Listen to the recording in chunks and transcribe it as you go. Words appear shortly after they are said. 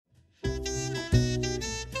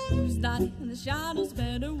in the shadows,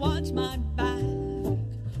 better watch my back.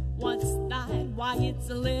 What's that? Why,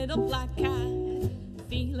 it's a little black cat.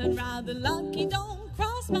 Feeling rather lucky, don't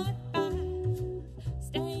cross my path.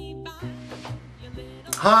 Stay back, you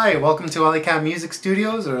little... Hi, welcome to Cat Music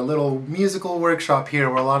Studios, or a little musical workshop here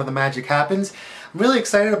where a lot of the magic happens. I'm really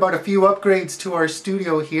excited about a few upgrades to our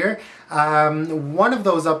studio here. One of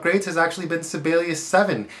those upgrades has actually been Sibelius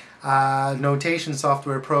 7, notation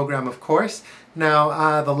software program, of course.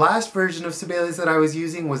 Now, the last version of Sibelius that I was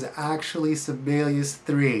using was actually Sibelius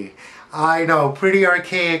 3. I know, pretty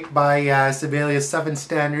archaic by Sibelius 7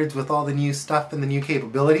 standards with all the new stuff and the new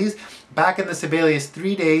capabilities. Back in the Sibelius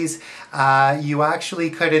 3 days, you actually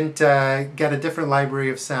couldn't get a different library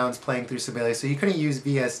of sounds playing through Sibelius. So you couldn't use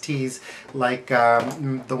VSTs like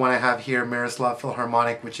the one I have here, Miroslav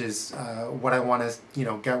Philharmonik, which is what I want to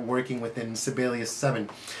get working within Sibelius 7.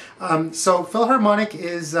 So Philharmonic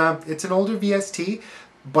is, it's an older VST,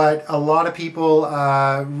 but a lot of people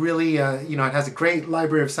really, it has a great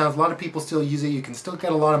library of sounds. A lot of people still use it. You can still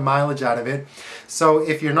get a lot of mileage out of it. So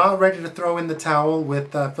if you're not ready to throw in the towel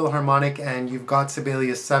with Philharmonic and you've got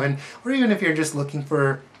Sibelius 7, or even if you're just looking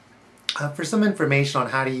for some information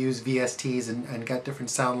on how to use VSTs and get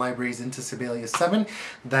different sound libraries into Sibelius 7,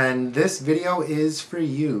 then this video is for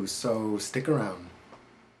you. So stick around.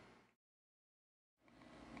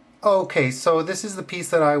 Okay, so this is the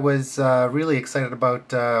piece that I was really excited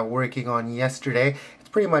about working on yesterday. It's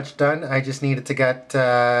pretty much done. I just needed to get,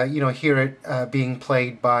 hear it being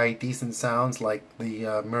played by decent sounds like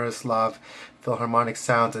the Miroslav Philharmonic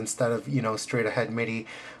sounds instead of, straight ahead MIDI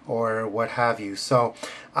or what have you. So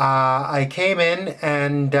I came in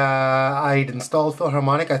and I'd installed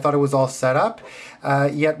Philharmonic. I thought it was all set up.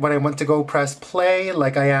 Yet when I went to go press play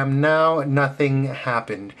like I am now, nothing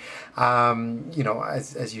happened.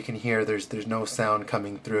 As you can hear, there's no sound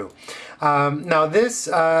coming through. Now this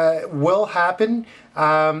will happen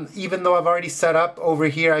even though I've already set up over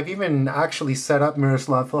here. I've even actually set up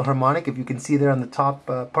Miroslav Philharmonic, if you can see there on the top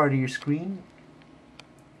part of your screen.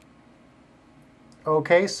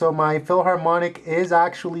 Okay, so my Philharmonic is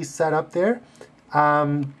actually set up there,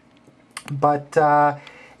 but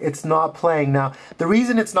it's not playing. Now, the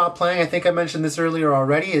reason it's not playing, I think I mentioned this earlier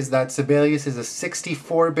already, is that Sibelius is a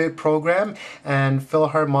 64-bit program and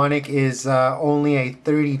Philharmonic is only a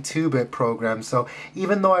 32-bit program. So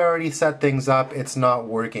even though I already set things up, it's not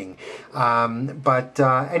working.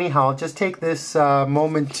 Anyhow, I'll just take this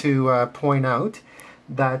moment to point out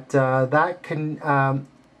that that can,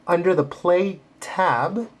 under the play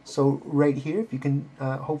tab, so right here, if you can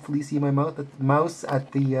hopefully see my mouse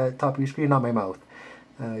at the top of your screen, not my mouth.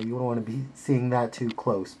 You don't want to be seeing that too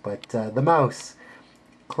close, but the mouse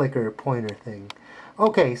clicker pointer thing.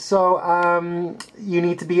 Okay, so you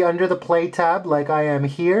need to be under the play tab like I am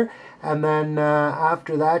here, and then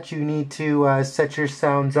after that you need to set your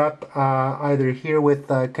sounds up either here with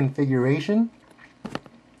configuration,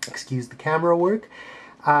 excuse the camera work,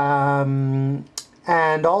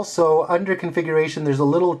 and also under configuration there's a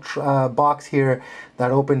little box here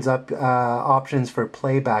that opens up options for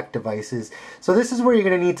playback devices. So this is where you're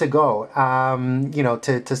going to need to go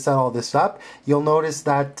to set all this up. You'll notice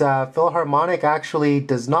that Philharmonic actually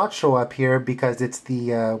does not show up here because it's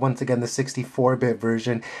the once again the 64-bit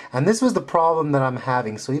version, and this was the problem that I'm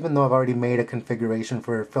having. So even though I've already made a configuration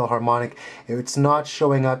for Philharmonic, it's not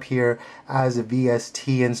showing up here as a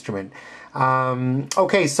VST instrument.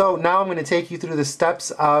 Okay, so now I'm going to take you through the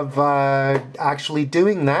steps of actually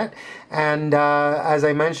doing that, and as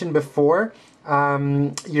I mentioned before,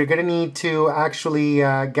 you're going to need to actually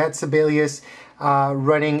get Sibelius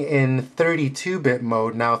running in 32-bit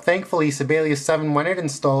mode. Now thankfully Sibelius 7, when it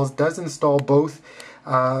installs, does install both the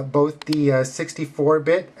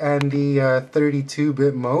 64-bit and the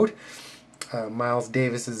 32-bit mode. Miles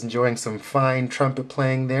Davis is enjoying some fine trumpet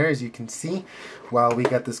playing there, as you can see, while we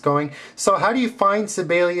get this going. So how do you find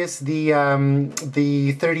Sibelius, the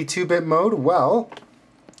 32-bit mode? Well,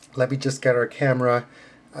 let me just get our camera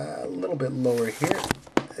a little bit lower here.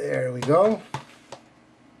 There we go.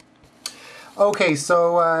 Okay,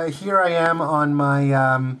 so here I am on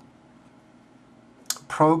my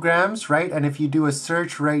programs, right? And if you do a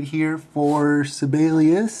search right here for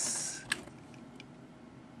Sibelius,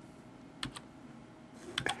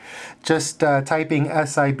 just typing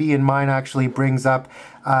SIB in mine actually brings up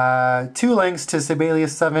two links to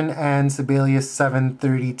Sibelius 7 and Sibelius 7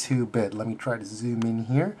 32-bit. Let me try to zoom in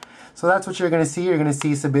here. So that's what you're going to see. You're going to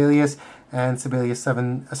see Sibelius and Sibelius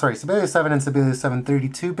 7, Sibelius 7 and Sibelius 7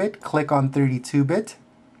 32-bit. Click on 32-bit.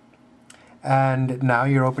 And now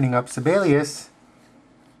you're opening up Sibelius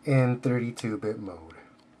in 32-bit mode.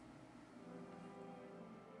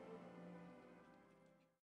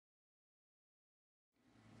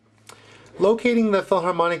 Locating the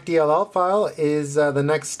Philharmonic DLL file is the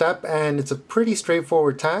next step, and it's a pretty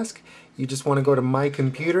straightforward task. You just want to go to My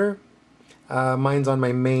Computer. Mine's on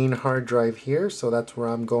my main hard drive here, so that's where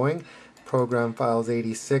I'm going. Program Files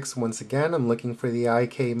 86. Once again, I'm looking for the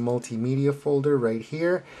IK Multimedia folder right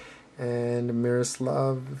here, and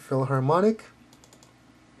Miroslav Philharmonik.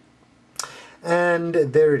 And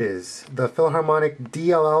there it is, the Philharmonic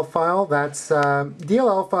DLL file. That's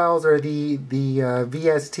DLL files are the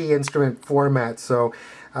VST instrument format. So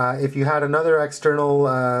if you had another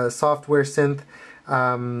external software synth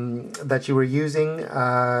that you were using,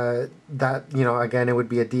 that, you know, again, it would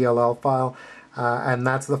be a DLL file, and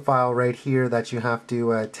that's the file right here that you have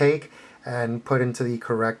to take and put into the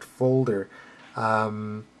correct folder.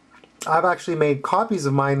 I've actually made copies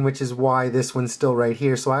of mine, which is why this one's still right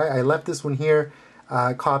here. So I left this one here,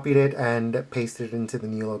 copied it, and pasted it into the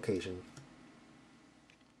new location.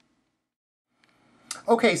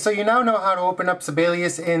 Okay, so you now know how to open up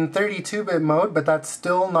Sibelius in 32-bit mode, but that's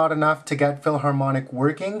still not enough to get Philharmonic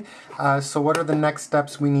working. So what are the next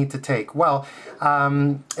steps we need to take? Well,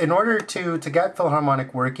 in order to get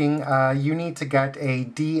Philharmonic working, you need to get a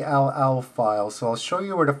DLL file. So I'll show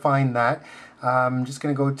you where to find that. I'm just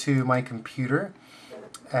going to go to my computer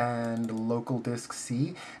and local disk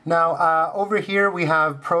C. Now over here we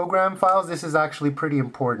have program files. This is actually pretty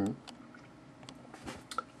important.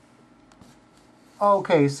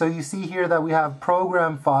 Okay, so you see here that we have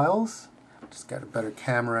program files. Just get a better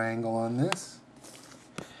camera angle on this.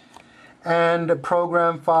 And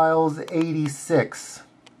program files 86.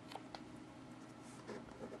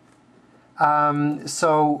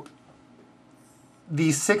 So the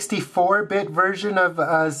 64-bit version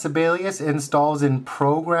of Sibelius installs in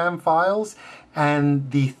program files,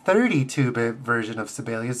 and the 32-bit version of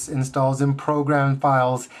Sibelius installs in program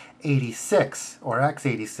files 86 or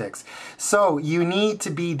x86. So you need to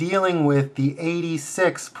be dealing with the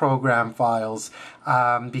 86 program files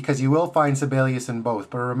because you will find Sibelius in both.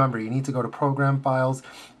 But remember, you need to go to program files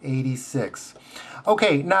 86.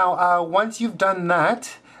 Okay, now once you've done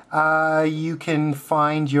that, you can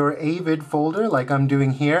find your AVID folder like I'm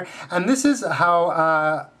doing here. And this is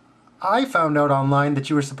how I found out online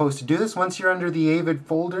that you were supposed to do this. Once you're under the AVID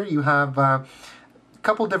folder, you have a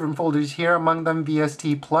couple different folders here, among them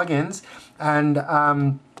VST plugins.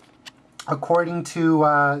 And according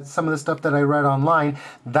to some of the stuff that I read online,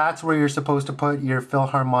 that's where you're supposed to put your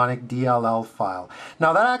Philharmonic DLL file.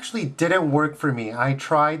 Now that actually didn't work for me. I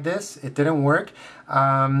tried this, it didn't work.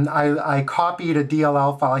 I copied a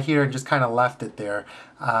DLL file here and just kind of left it there.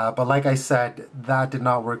 But like I said, that did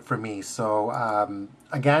not work for me. So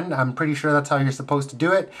again, I'm pretty sure that's how you're supposed to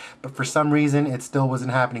do it, but for some reason it still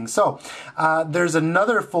wasn't happening. So there's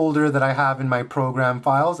another folder that I have in my program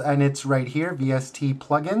files, and it's right here, VST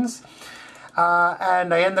plugins.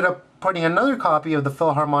 And I ended up putting another copy of the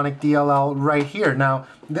Philharmonic DLL right here. Now,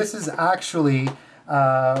 this is actually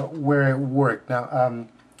where it worked. Now,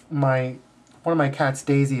 one of my cats,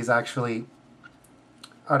 Daisy, is actually,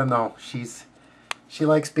 I don't know, she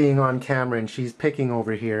likes being on camera and she's picking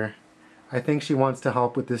over here. I think she wants to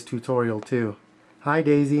help with this tutorial too. Hi,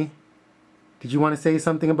 Daisy. Did you want to say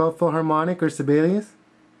something about Philharmonic or Sibelius?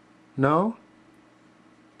 No?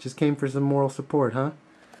 Just came for some moral support, huh?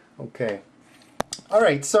 Okay.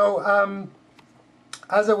 Alright, so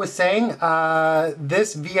as I was saying,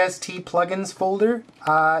 this VST plugins folder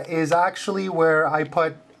is actually where I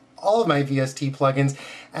put all of my VST plugins,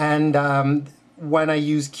 and when I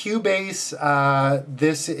use Cubase,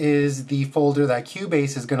 this is the folder that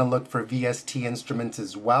Cubase is going to look for VST instruments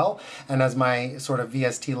as well. And as my sort of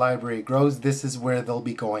VST library grows, this is where they'll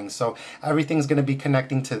be going. So everything's going to be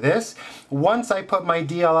connecting to this. Once I put my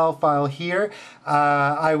DLL file here,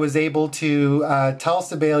 I was able to tell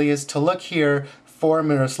Sibelius to look here for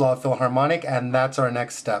Miroslav Philharmonik, and that's our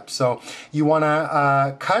next step. So you want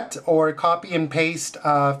to cut or copy and paste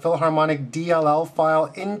a Philharmonic DLL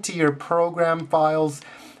file into your program files,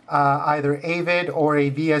 either AVID or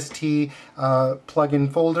a VST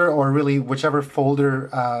plugin folder, or really whichever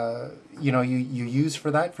folder you use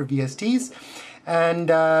for that, for VSTs. And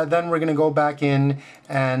then we're going to go back in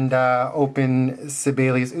and open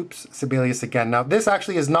Sibelius. Oops, Sibelius again. Now this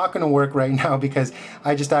actually is not going to work right now because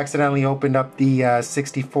I just accidentally opened up the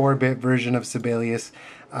 64-bit version of Sibelius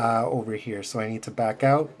over here. So I need to back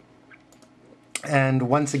out. And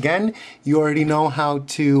once again, you already know how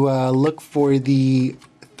to look for the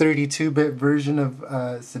 32-bit version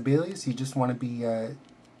of Sibelius. You just want to be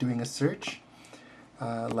doing a search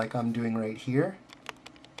like I'm doing right here.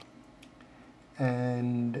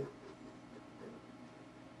 And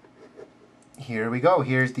here we go.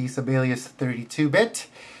 Here's the Sibelius 32-bit.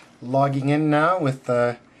 Logging in now with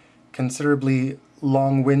the considerably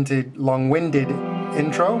long-winded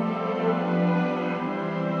intro.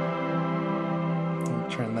 I'll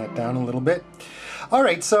turn that down a little bit.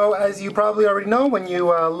 Alright, so as you probably already know, when you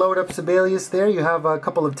load up Sibelius there, you have a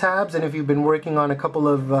couple of tabs, and if you've been working on a couple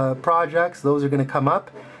of projects, those are going to come up,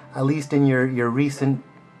 at least in your recent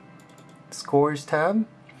scores tab.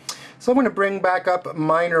 So I'm going to bring back up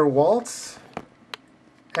Minor Waltz,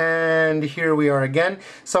 and here we are again.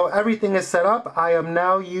 So everything is set up. I am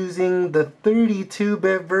now using the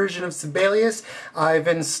 32-bit version of Sibelius. I've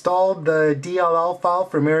installed the DLL file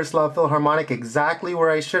for Miroslav Philharmonik exactly where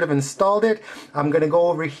I should have installed it. I'm going to go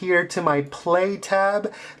over here to my Play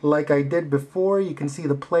tab like I did before. You can see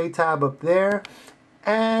the Play tab up there.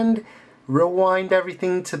 And rewind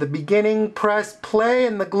everything to the beginning, press play,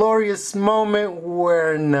 and the glorious moment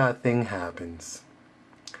where nothing happens.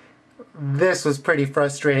 This was pretty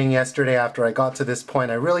frustrating yesterday after I got to this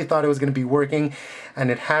point. I really thought it was going to be working,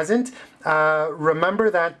 and it hasn't.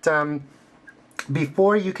 Remember that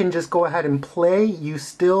before you can just go ahead and play, you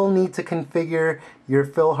still need to configure your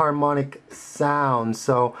Philharmonic sound.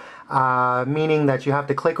 So, meaning that you have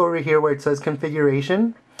to click over here where it says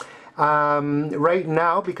configuration. Right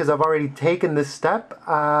now, because I've already taken this step,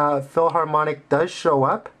 Philharmonic does show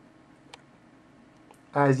up,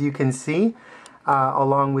 as you can see.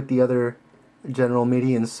 Along with the other general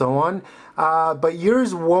MIDI and so on. But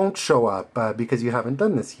yours won't show up because you haven't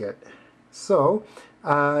done this yet. So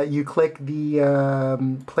you click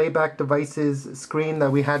the playback devices screen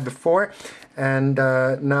that we had before, and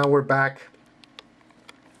now we're back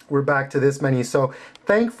to this menu. So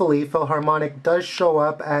thankfully Philharmonic does show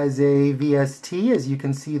up as a VST, as you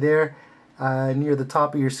can see there near the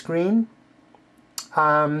top of your screen.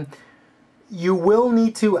 You will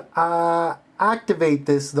need to activate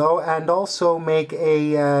this though, and also make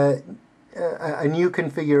a new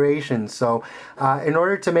configuration. So in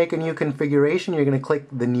order to make a new configuration, you're going to click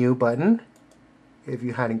the new button, if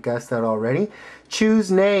you hadn't guessed that already.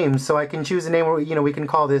 Choose name. So I can choose a name where, you know, we can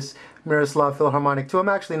call this Miroslav Philharmonik 2. I'm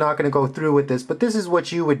actually not going to go through with this, but this is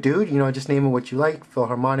what you would do. You know, just name it what you like,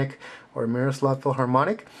 Philharmonic or Miroslav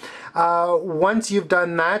Philharmonik. Once you've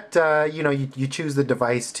done that, you know, you choose the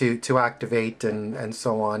device to activate and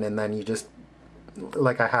so on, and then you just,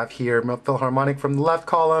 like I have here, Philharmonic from the left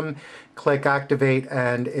column, click activate,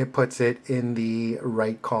 and it puts it in the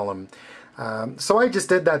right column. So I just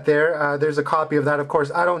did that there. There's a copy of that. Of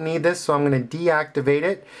course, I don't need this, so I'm going to deactivate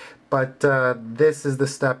it, but this is the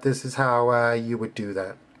step. This is how you would do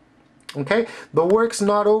that. Okay, the work's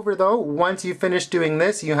not over though. Once you finish doing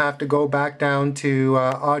this, you have to go back down to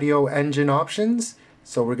audio engine options.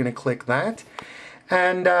 So we're going to click that.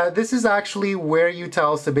 And this is actually where you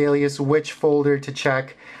tell Sibelius which folder to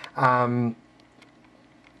check for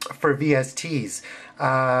VSTs,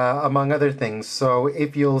 among other things. So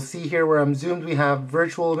if you'll see here where I'm zoomed, we have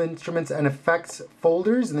virtual instruments and effects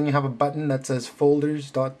folders, and then you have a button that says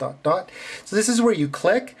folders ... So this is where you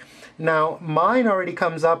click. Now mine already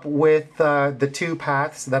comes up with the two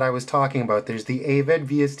paths that I was talking about. There's the AVID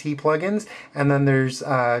VST plugins, and then there's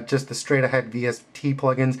just the straight ahead VST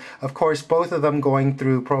plugins. Of course, both of them going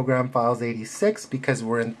through Program Files 86 because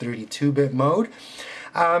we're in 32-bit mode.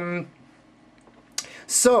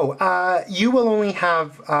 So you will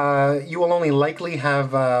only likely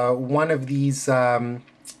have one of these,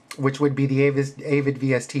 which would be the AVID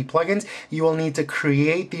VST plugins. You will need to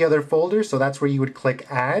create the other folder, so that's where you would click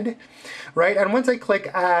Add, right? And once I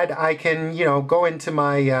click Add, I can, you know, go into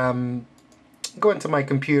my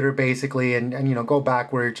computer basically, and you know, go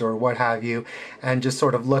backwards or what have you, and just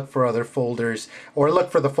sort of look for other folders, or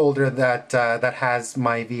look for the folder that that has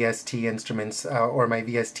my VST instruments or my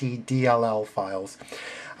VST DLL files.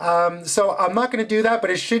 So I'm not going to do that, but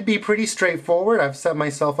it should be pretty straightforward. I've set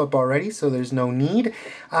myself up already, so there's no need.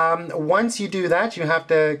 Once you do that, you have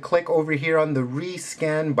to click over here on the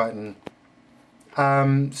rescan button.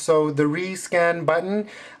 So the rescan button,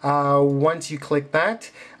 once you click that,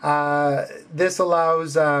 this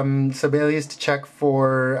allows Sibelius to check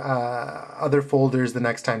for other folders the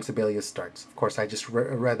next time Sibelius starts. Of course, I just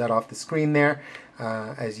read that off the screen there,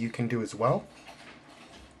 as you can do as well.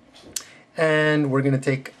 And we're going to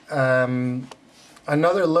take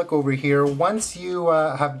another look over here. Once you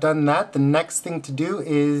have done that, the next thing to do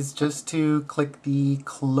is just to click the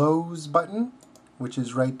close button, which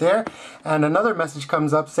is right there. And another message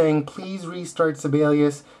comes up saying, please restart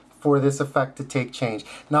Sibelius for this effect to take change.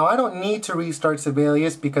 Now I don't need to restart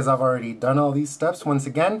Sibelius because I've already done all these steps. Once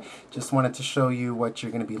again, just wanted to show you what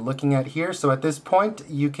you're going to be looking at here. So at this point,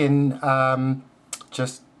 you can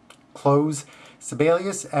just close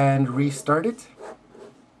Sibelius and restart it.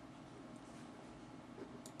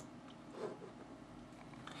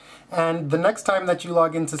 And the next time that you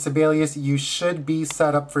log into Sibelius, you should be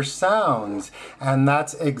set up for sounds. And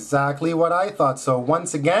that's exactly what I thought. So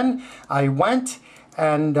once again, I went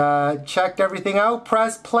and checked everything out,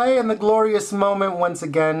 pressed play, and the glorious moment once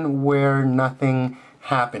again where nothing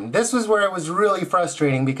happened. This was where it was really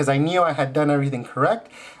frustrating because I knew I had done everything correct.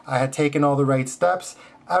 I had taken all the right steps.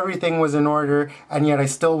 Everything was in order, and yet I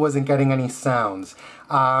still wasn't getting any sounds.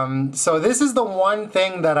 So this is the one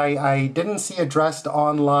thing that I didn't see addressed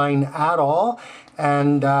online at all,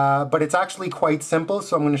 and but it's actually quite simple,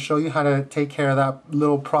 so I'm going to show you how to take care of that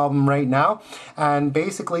little problem right now. And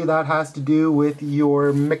basically that has to do with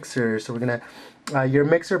your mixer. So we're going to, your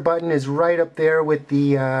mixer button is right up there with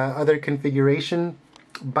the other configuration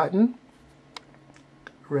button.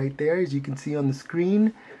 Right there, as you can see on the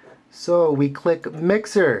screen. So we click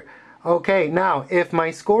mixer. Okay, now if my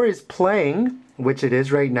score is playing, which it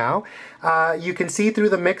is right now, you can see through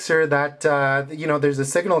the mixer that you know, there's a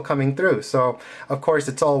signal coming through. So of course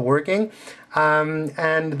it's all working.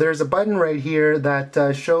 And there's a button right here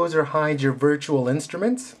that shows or hides your virtual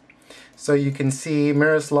instruments. So you can see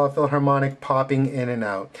Miroslav Philharmonik popping in and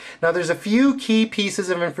out. Now there's a few key pieces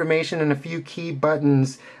of information and a few key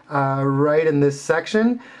buttons right in this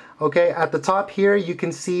section. Okay, at the top here you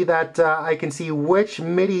can see that I can see which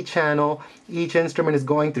MIDI channel each instrument is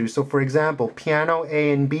going through. So for example, piano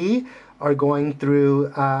A and B are going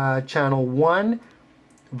through channel 1,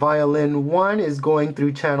 violin 1 is going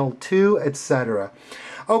through channel 2, etc.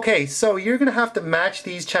 Okay, so you're going to have to match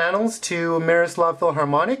these channels to Miroslav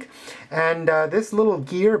Philharmonik, and this little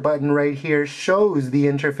gear button right here shows the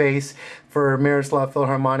interface for Miroslav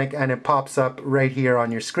Philharmonik, and it pops up right here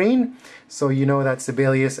on your screen. So you know that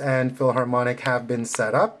Sibelius and Philharmonic have been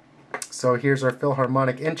set up. So here's our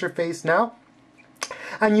Philharmonic interface now.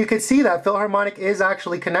 And you can see that Philharmonic is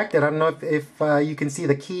actually connected. I don't know if you can see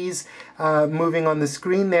the keys moving on the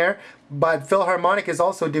screen there, but Philharmonic is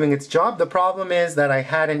also doing its job. The problem is that I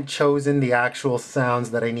hadn't chosen the actual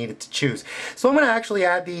sounds that I needed to choose. So I'm going to actually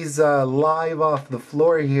add these live off the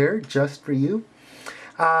floor here just for you.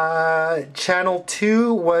 Channel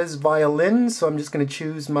 2 was violin, so I'm just going to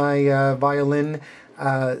choose my violin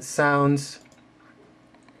sounds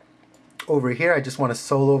over here. I just want a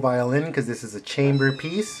solo violin because this is a chamber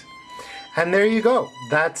piece. And there you go.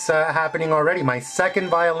 That's happening already. My second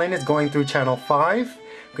violin is going through channel 5.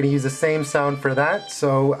 I'm going to use the same sound for that,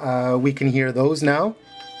 so we can hear those now.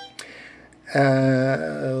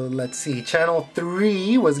 Let's see. Channel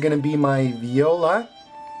 3 was going to be my viola.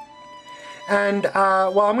 And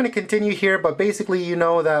well, I'm going to continue here, but basically you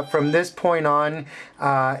know that from this point on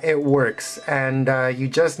it works, and you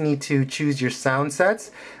just need to choose your sound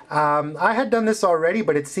sets. I had done this already,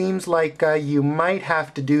 but it seems like you might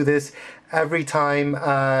have to do this every time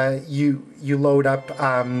you load up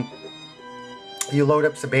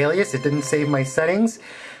Sibelius. It didn't save my settings.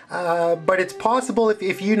 But it's possible,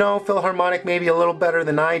 if you know Philharmonic maybe a little better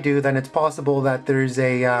than I do, then it's possible that there's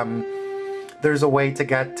a way to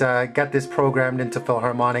get this programmed into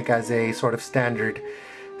Philharmonic as a sort of standard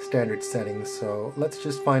setting. So let's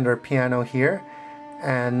just find our piano here,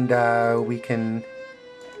 and we can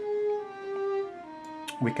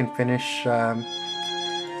finish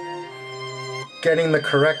getting the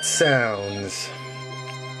correct sounds.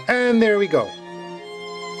 And there we go.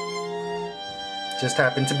 Just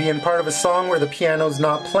happened to be in part of a song where the piano's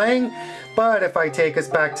not playing, but if I take us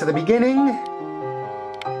back to the beginning,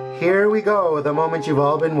 here we go, the moment you've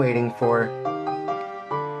all been waiting for.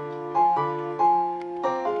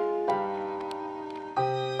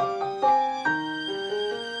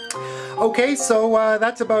 Okay, so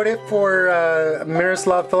that's about it for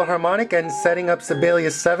Miroslav Philharmonik and setting up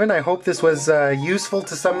Sibelius 7. I hope this was useful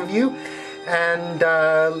to some of you. And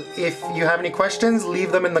if you have any questions,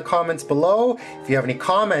 leave them in the comments below. If you have any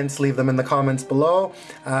comments, leave them in the comments below.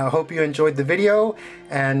 I hope you enjoyed the video,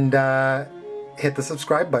 and hit the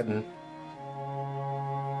subscribe button.